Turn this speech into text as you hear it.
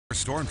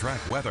Storm track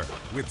weather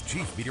with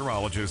Chief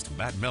Meteorologist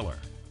Matt Miller.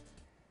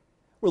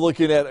 We're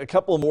looking at a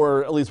couple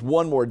more, at least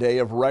one more day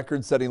of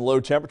record-setting low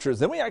temperatures.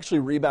 Then we actually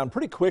rebound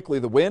pretty quickly.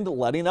 The wind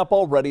letting up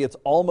already. It's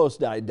almost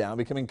died down,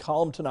 becoming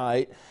calm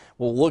tonight.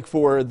 We'll look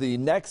for the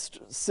next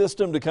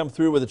system to come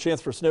through with a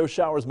chance for snow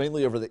showers,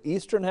 mainly over the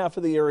eastern half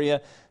of the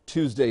area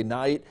Tuesday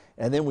night.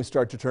 And then we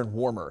start to turn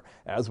warmer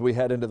as we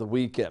head into the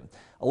weekend.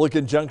 A look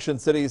in Junction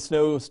City.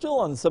 Snow still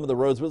on some of the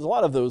roads, but a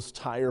lot of those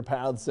tire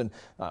paths and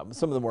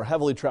some of the more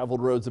heavily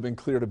traveled roads have been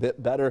cleared a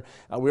bit better.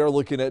 We are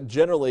looking at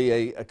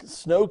generally a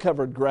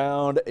snow-covered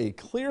ground, a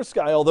clear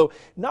sky, although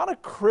not a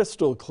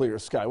crystal clear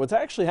sky. What's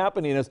actually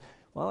happening is,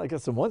 well, I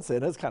guess in one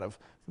sense it's kind of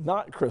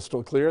not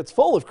crystal clear. It's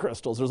full of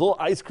crystals. There's little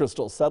ice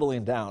crystals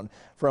settling down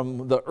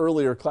from the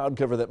earlier cloud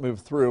cover that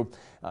moved through.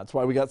 That's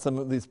why we got some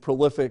of these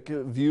prolific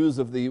views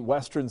of the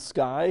western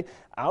sky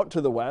out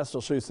to the west.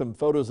 I'll show you some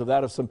photos of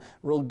that, of some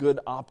real good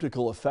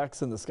optical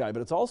effects in the sky,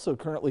 but it's also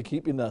currently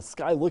keeping the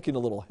sky looking a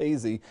little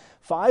hazy.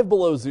 5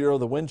 below zero,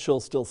 the wind chill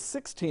still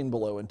 16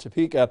 below in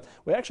Topeka.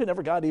 We actually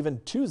never got even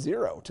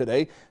 2-0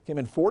 today. Came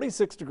in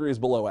 46 degrees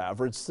below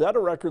average, set a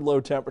record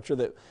low temperature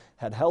that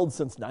had held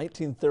since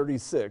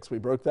 1936. We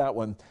broke that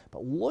one.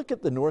 But look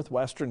at the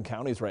northwestern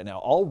counties right now,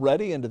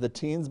 already into the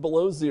teens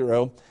below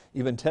zero,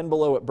 even 10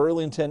 below at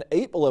Burlington,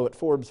 8 below at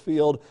Forbes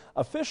Field,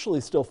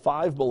 officially still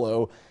 5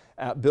 below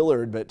at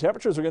Billard. But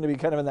temperatures are going to be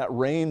kind of in that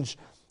range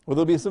where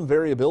there'll be some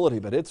variability,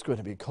 but it's going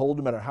to be cold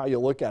no matter how you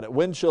look at it.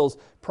 Wind chills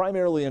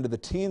primarily into the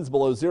teens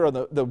below zero.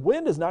 The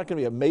wind is not going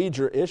to be a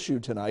major issue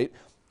tonight.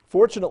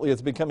 Fortunately,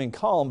 it's becoming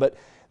calm, but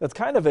that's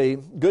kind of a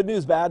good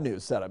news, bad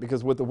news setup,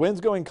 because with the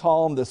winds going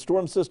calm, the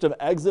storm system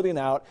exiting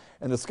out,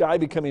 and the sky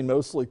becoming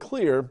mostly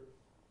clear,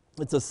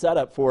 it's a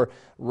setup for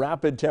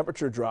rapid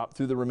temperature drop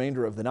through the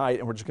remainder of the night,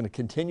 and we're just going to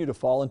continue to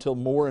fall until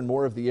more and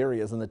more of the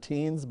areas in the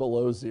teens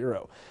below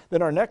zero.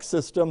 Then our next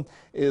system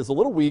is a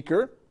little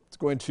weaker. It's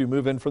going to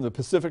move in from the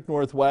Pacific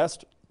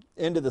Northwest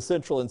into the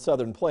central and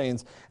southern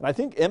plains, and I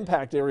think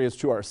impact areas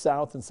to our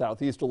south and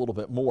southeast a little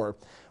bit more.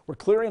 We're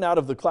clearing out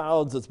of the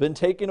clouds. It's been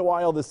taking a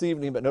while this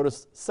evening, but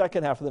notice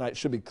second half of the night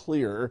should be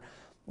clearer.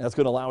 That's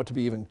going to allow it to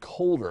be even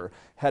colder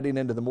heading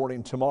into the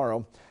morning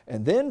tomorrow.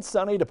 And then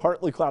sunny to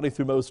partly cloudy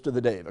through most of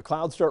the day. The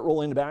clouds start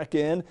rolling back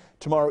in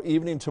tomorrow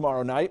evening,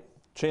 tomorrow night.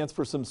 Chance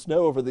for some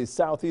snow over the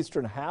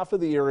southeastern half of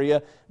the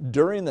area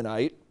during the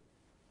night.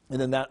 And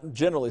then that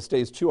generally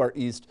stays to our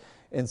east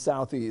and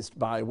southeast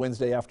by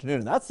Wednesday afternoon.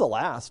 And that's the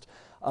last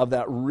of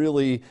that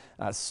really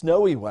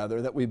snowy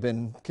weather that we've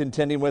been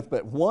contending with.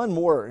 But one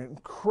more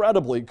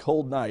incredibly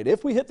cold night.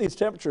 If we hit these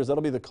temperatures,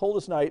 that'll be the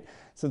coldest night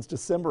since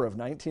December of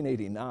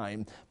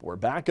 1989. But we're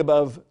back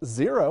above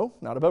zero,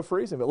 not above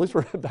freezing, but at least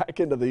we're back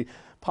into the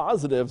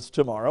positives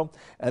tomorrow.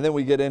 And then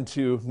we get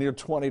into near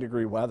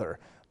 20-degree weather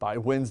by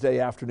Wednesday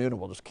afternoon, and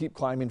we'll just keep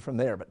climbing from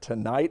there. But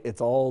tonight, it's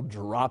all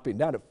dropping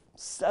down to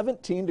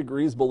 17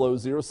 degrees below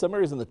zero. Some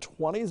areas in the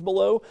 20s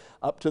below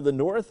up to the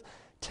north.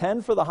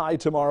 10 for the high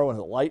tomorrow and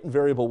a light and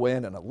variable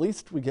wind, and at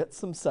least we get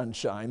some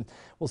sunshine.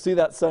 We'll see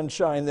that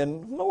sunshine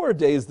then more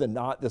days than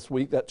not this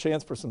week. That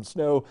chance for some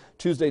snow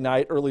Tuesday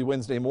night, early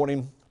Wednesday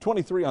morning,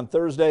 23 on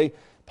Thursday,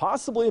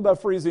 possibly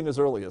above freezing as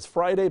early as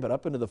Friday, but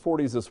up into the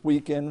 40s this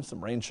weekend.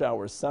 Some rain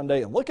showers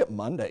Sunday, and look at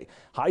Monday.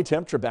 High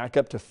temperature back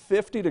up to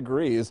 50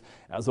 degrees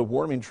as a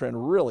warming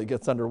trend really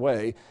gets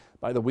underway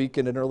by the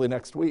weekend and early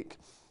next week.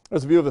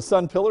 There's a view of the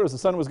sun pillar as the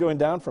sun was going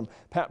down from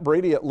Pat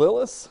Brady at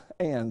Lillis,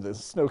 and the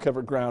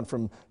snow-covered ground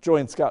from Joy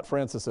and Scott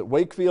Francis at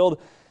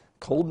Wakefield.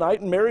 Cold night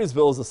in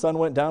Marysville as the sun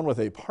went down with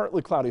a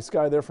partly cloudy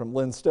sky there from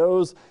Lynn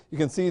Stowe's. You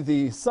can see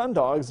the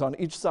sundogs on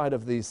each side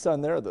of the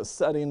sun there, the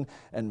setting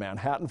in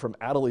Manhattan from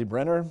Adelie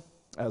Brenner,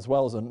 as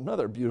well as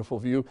another beautiful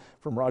view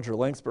from Roger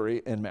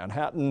Lanksbury in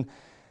Manhattan.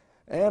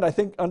 And I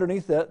think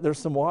underneath that there's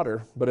some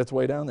water, but it's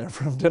way down there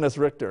from Dennis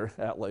Richter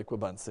at Lake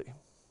Wabunsee.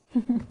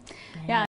 Yeah.